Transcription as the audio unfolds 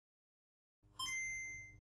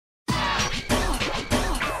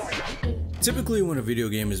Typically when a video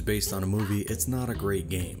game is based on a movie, it's not a great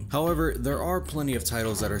game. However, there are plenty of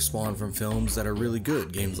titles that are spawned from films that are really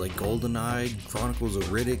good. Games like GoldenEye, Chronicles of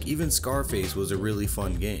Riddick, even Scarface was a really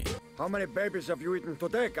fun game. How many babies have you eaten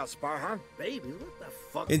today, Gaspar, huh? Babies? What the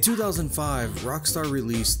fuck? In 2005, Rockstar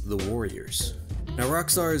released The Warriors. Now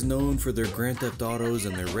Rockstar is known for their Grand Theft Autos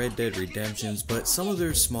and their Red Dead Redemptions, but some of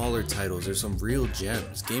their smaller titles are some real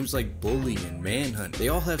gems. Games like Bully and Manhunt, they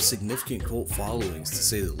all have significant cult followings to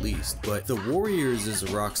say the least, but The Warriors is a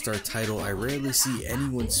Rockstar title I rarely see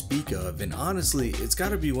anyone speak of, and honestly, it's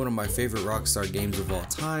gotta be one of my favorite Rockstar games of all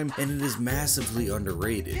time, and it is massively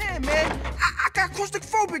underrated. Yeah, man, I got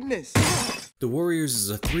claustrophobicness. The Warriors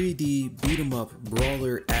is a 3D beat-em-up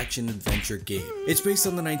brawler action-adventure game. It's based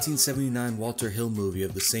on the 1979 Walter Hill movie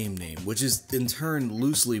of the same name, which is in turn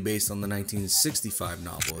loosely based on the 1965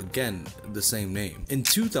 novel, again, the same name. In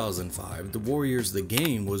 2005, The Warriors the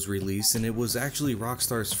game was released, and it was actually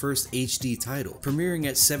Rockstar's first HD title, premiering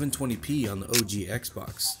at 720p on the OG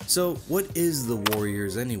Xbox. So what is The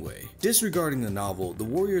Warriors anyway? Disregarding the novel, The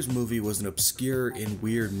Warriors movie was an obscure and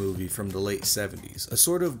weird movie from the late 70s, a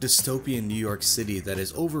sort of dystopian New York City that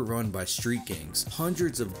is overrun by street gangs,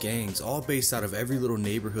 hundreds of gangs all based out of every little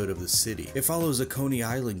neighborhood of the city. It follows a Coney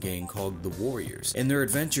Island gang called the Warriors, and their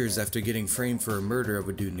adventures after getting framed for a murder of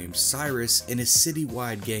a dude named Cyrus in a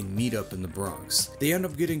citywide gang meetup in the Bronx. They end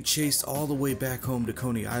up getting chased all the way back home to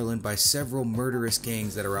Coney Island by several murderous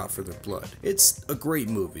gangs that are out for their blood. It's a great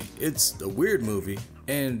movie, it's a weird movie,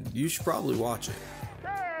 and you should probably watch it.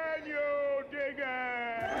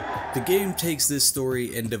 The game takes this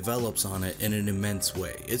story and develops on it in an immense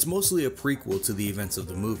way. It's mostly a prequel to the events of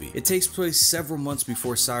the movie. It takes place several months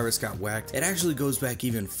before Cyrus got whacked. It actually goes back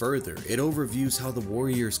even further. It overviews how the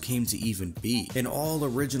Warriors came to even be, and all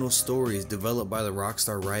original stories developed by the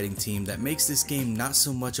Rockstar writing team that makes this game not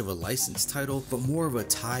so much of a licensed title, but more of a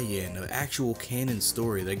tie-in, an actual canon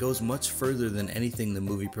story that goes much further than anything the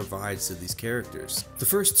movie provides to these characters. The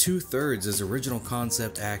first 2/3 is original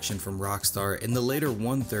concept action from Rockstar, and the later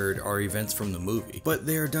 1/3 are events from the movie, but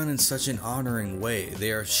they are done in such an honoring way.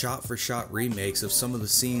 They are shot for shot remakes of some of the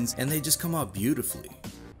scenes, and they just come out beautifully.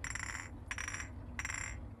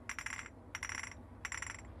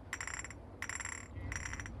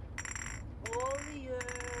 Warriors,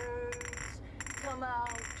 come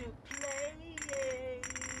out to play.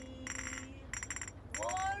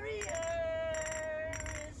 Warriors,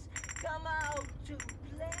 come out to play.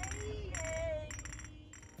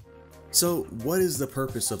 So what is the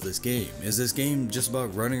purpose of this game? Is this game just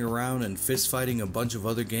about running around and fist fighting a bunch of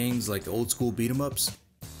other gangs like old school beat 'em ups?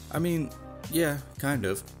 I mean, yeah, kind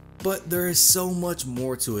of. But there is so much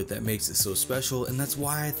more to it that makes it so special, and that's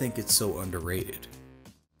why I think it's so underrated.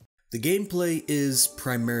 The gameplay is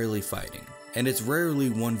primarily fighting, and it's rarely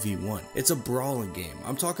 1v1. It's a brawling game.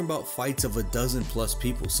 I'm talking about fights of a dozen plus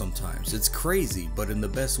people sometimes. It's crazy, but in the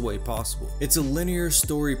best way possible. It's a linear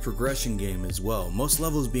story progression game as well, most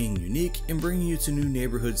levels being unique and bringing you to new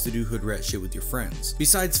neighborhoods to do hood rat shit with your friends.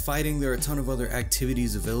 Besides fighting, there are a ton of other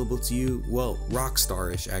activities available to you, well,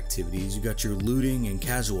 Rockstar-ish activities. You got your looting and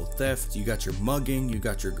casual theft, you got your mugging, you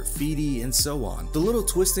got your graffiti, and so on. The little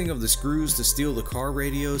twisting of the screws to steal the car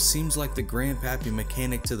radios seems like the grandpappy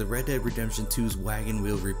mechanic to the Red Dead Redemption 2's wagon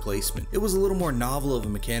wheel replacement. It was a little more novel of a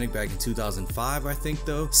mechanic back in 2005, I think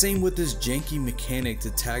though. Same with this janky mechanic to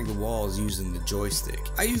tag the walls using the joystick.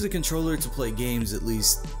 I use a controller to play games at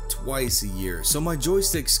least twice a year, so my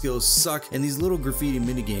joystick skills suck, and these little graffiti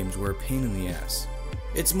minigames were a pain in the ass.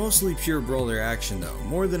 It's mostly pure brawler action though,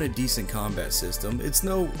 more than a decent combat system. It's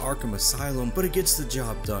no Arkham Asylum, but it gets the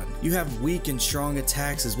job done. You have weak and strong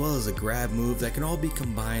attacks as well as a grab move that can all be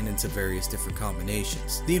combined into various different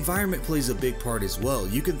combinations. The environment plays a big part as well.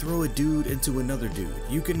 You can throw a dude into another dude.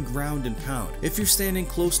 You can ground and pound. If you're standing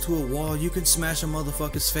close to a wall, you can smash a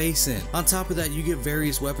motherfucker's face in. On top of that, you get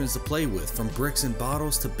various weapons to play with, from bricks and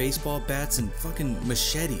bottles to baseball bats and fucking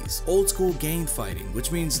machetes. Old school gang fighting,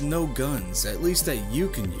 which means no guns, at least that you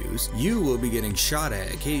can use. You will be getting shot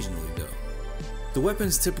at occasionally though. The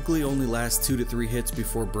weapons typically only last 2 to 3 hits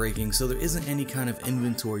before breaking, so there isn't any kind of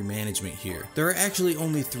inventory management here. There are actually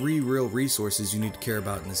only 3 real resources you need to care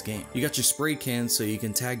about in this game. You got your spray cans so you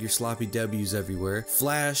can tag your sloppy W's everywhere,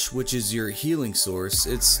 flash, which is your healing source.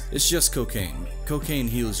 It's just cocaine. Cocaine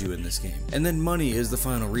heals you in this game. And then money is the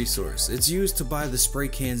final resource. It's used to buy the spray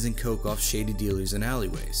cans and coke off shady dealers in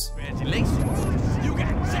alleyways. Congratulations, you got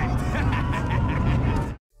jacked.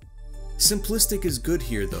 Simplistic is good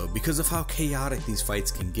here though because of how chaotic these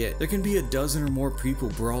fights can get. There can be a dozen or more people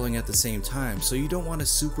brawling at the same time, so you don't want a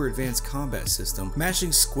super advanced combat system.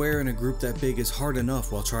 Mashing square in a group that big is hard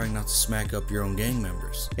enough while trying not to smack up your own gang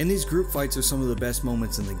members. And these group fights are some of the best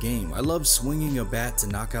moments in the game. I love swinging a bat to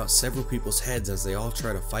knock out several people's heads as they all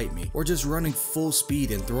try to fight me, or just running full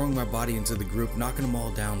speed and throwing my body into the group, knocking them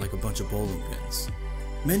all down like a bunch of bowling pins.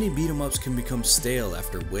 Many beat-em-ups can become stale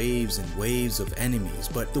after waves and waves of enemies,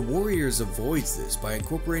 but the Warriors avoids this by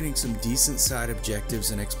incorporating some decent side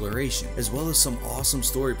objectives and exploration, as well as some awesome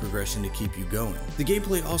story progression to keep you going. The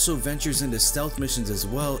gameplay also ventures into stealth missions as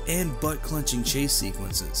well, and butt-clenching chase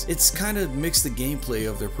sequences. It's kinda mixed the gameplay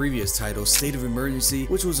of their previous titles, State of Emergency,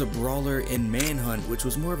 which was a brawler, and Manhunt, which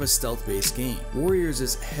was more of a stealth-based game. Warriors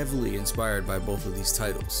is heavily inspired by both of these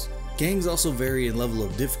titles. Gangs also vary in level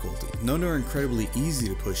of difficulty. None are incredibly easy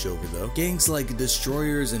to push over though. Gangs like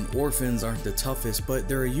Destroyers and Orphans aren't the toughest, but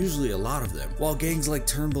there are usually a lot of them, while gangs like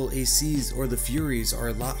Turnbull ACs or the Furies are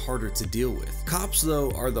a lot harder to deal with. Cops though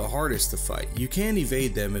are the hardest to fight. You can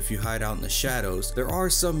evade them if you hide out in the shadows. There are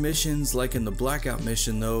some missions, like in the Blackout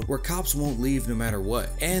mission though, where cops won't leave no matter what,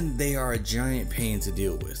 and they are a giant pain to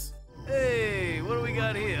deal with. Hey, what do we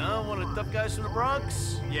got here, huh? One of the tough guys from the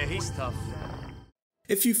Bronx? Yeah, he's tough.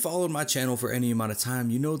 If you followed my channel for any amount of time,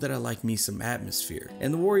 you know that I like me some atmosphere,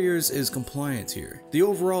 and the Warriors is compliant here. The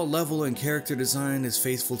overall level and character design is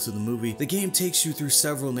faithful to the movie. The game takes you through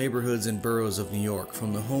several neighborhoods and boroughs of New York,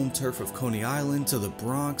 from the home turf of Coney Island to the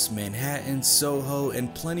Bronx, Manhattan, Soho,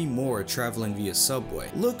 and plenty more traveling via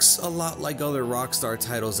subway. Looks a lot like other Rockstar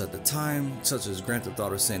titles at the time, such as Grand Theft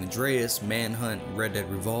Auto San Andreas, Manhunt, Red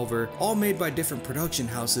Dead Revolver, all made by different production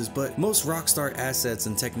houses, but most Rockstar assets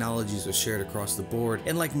and technologies are shared across the board.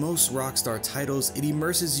 And like most Rockstar titles, it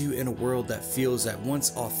immerses you in a world that feels at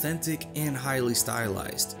once authentic and highly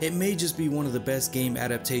stylized. It may just be one of the best game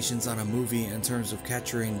adaptations on a movie in terms of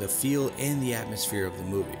capturing the feel and the atmosphere of the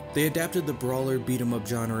movie. They adapted the brawler beat-em-up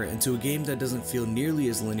genre into a game that doesn't feel nearly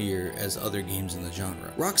as linear as other games in the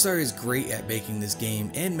genre. Rockstar is great at making this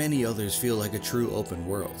game and many others feel like a true open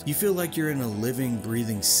world. You feel like you're in a living,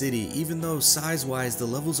 breathing city, even though size-wise the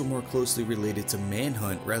levels are more closely related to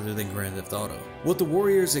Manhunt rather than Grand Theft Auto. What the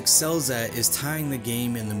Warriors excels at is tying the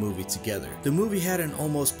game and the movie together. The movie had an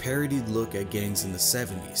almost parodied look at gangs in the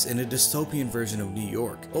 70s, in a dystopian version of New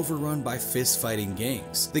York, overrun by fist-fighting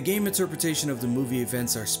gangs. The game interpretation of the movie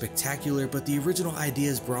events are spectacular, but the original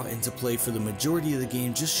ideas brought into play for the majority of the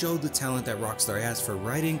game just showed the talent that Rockstar has for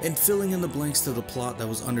writing and filling in the blanks to the plot that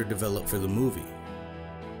was underdeveloped for the movie.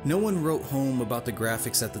 No one wrote home about the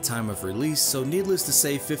graphics at the time of release, so needless to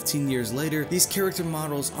say 15 years later, these character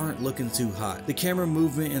models aren't looking too hot. The camera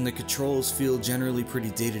movement and the controls feel generally pretty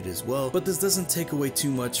dated as well, but this doesn't take away too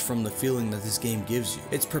much from the feeling that this game gives you.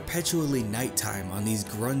 It's perpetually nighttime on these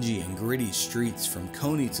grungy and gritty streets from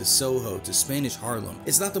Coney to Soho to Spanish Harlem.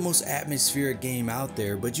 It's not the most atmospheric game out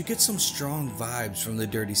there, but you get some strong vibes from the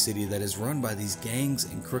dirty city that is run by these gangs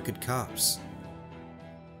and crooked cops.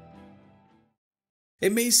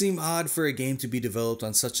 It may seem odd for a game to be developed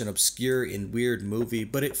on such an obscure and weird movie,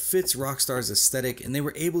 but it fits Rockstar's aesthetic and they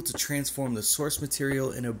were able to transform the source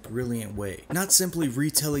material in a brilliant way. Not simply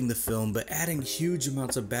retelling the film, but adding huge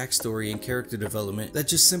amounts of backstory and character development that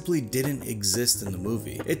just simply didn't exist in the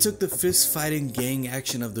movie. It took the fist-fighting gang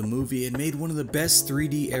action of the movie and made one of the best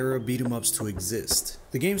 3D era beat-em-ups to exist.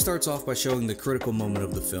 The game starts off by showing the critical moment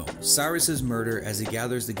of the film, Cyrus's murder as he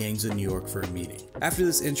gathers the gangs of New York for a meeting. After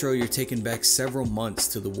this intro, you're taken back several months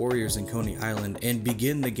to the Warriors in Coney Island and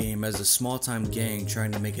begin the game as a small-time gang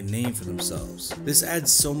trying to make a name for themselves. This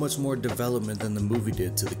adds so much more development than the movie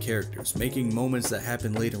did to the characters, making moments that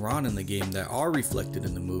happen later on in the game that are reflected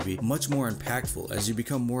in the movie much more impactful as you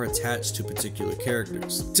become more attached to particular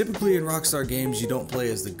characters. Typically in Rockstar games, you don't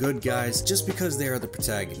play as the good guys just because they are the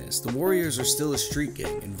protagonists. The Warriors are still a street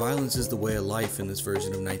gang, and violence is the way of life in this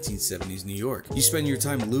version of 1970s New York. You spend your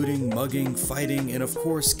time looting, mugging, fighting, and of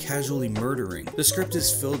course casually murdering. The script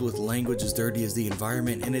is filled with language as dirty as the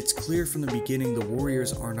environment, and it's clear from the beginning the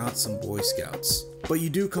Warriors are not some Boy Scouts. But you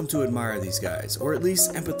do come to admire these guys, or at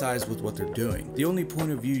least empathize with what they're doing. The only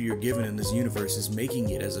point of view you're given in this universe is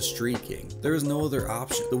making it as a street gang. There is no other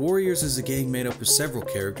option. The Warriors is a gang made up of several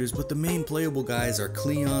characters, but the main playable guys are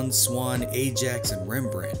Cleon, Swan, Ajax, and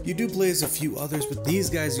Rembrandt. You do play as a few others, but These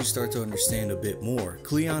guys you start to understand a bit more.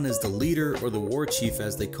 Cleon is the leader, or the war chief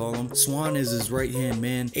as they call him. Swan is his right hand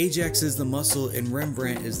man. Ajax is the muscle, and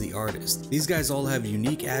Rembrandt is the artist. These guys all have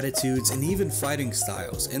unique attitudes and even fighting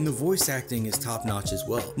styles, and the voice acting is top notch as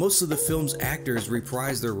well. Most of the film's actors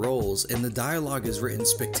reprise their roles, and the dialogue is written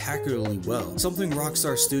spectacularly well, something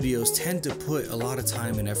Rockstar Studios tend to put a lot of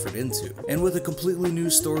time and effort into. And with a completely new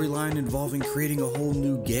storyline involving creating a whole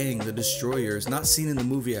new gang, the Destroyers, not seen in the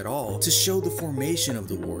movie at all, to show the formation of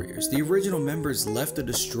the Warriors. The original members left the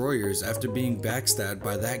Destroyers after being backstabbed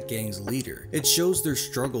by that gang's leader. It shows their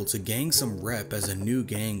struggle to gain some rep as a new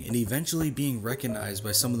gang and eventually being recognized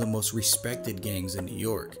by some of the most respected gangs in New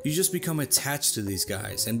York. You just become attached to these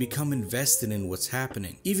guys and become invested in what's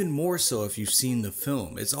happening, even more so if you've seen the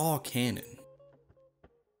film. It's all canon.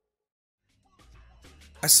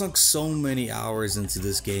 I sunk so many hours into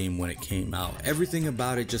this game when it came out. Everything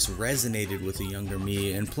about it just resonated with a younger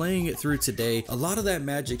me, and playing it through today, a lot of that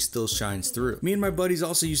magic still shines through. Me and my buddies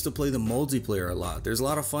also used to play the multiplayer a lot. There's a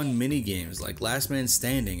lot of fun mini games like Last Man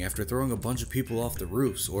Standing after throwing a bunch of people off the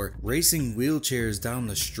roofs, or racing wheelchairs down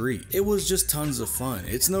the street. It was just tons of fun.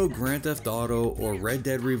 It's no Grand Theft Auto or Red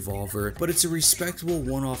Dead Revolver, but it's a respectable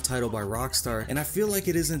one-off title by Rockstar, and I feel like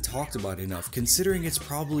it isn't talked about enough considering it's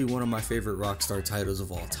probably one of my favorite Rockstar titles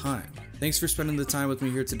of all time. Thanks for spending the time with me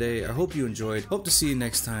here today. I hope you enjoyed. Hope to see you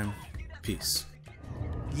next time. Peace.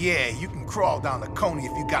 Yeah, you can crawl down the coney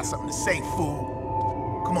if you got something to say,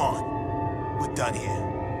 fool. Come on, we're done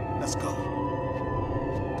here. Let's go.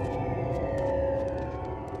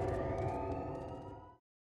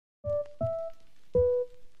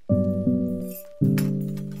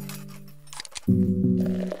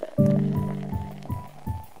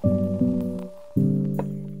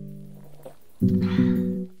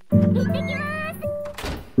 You think you're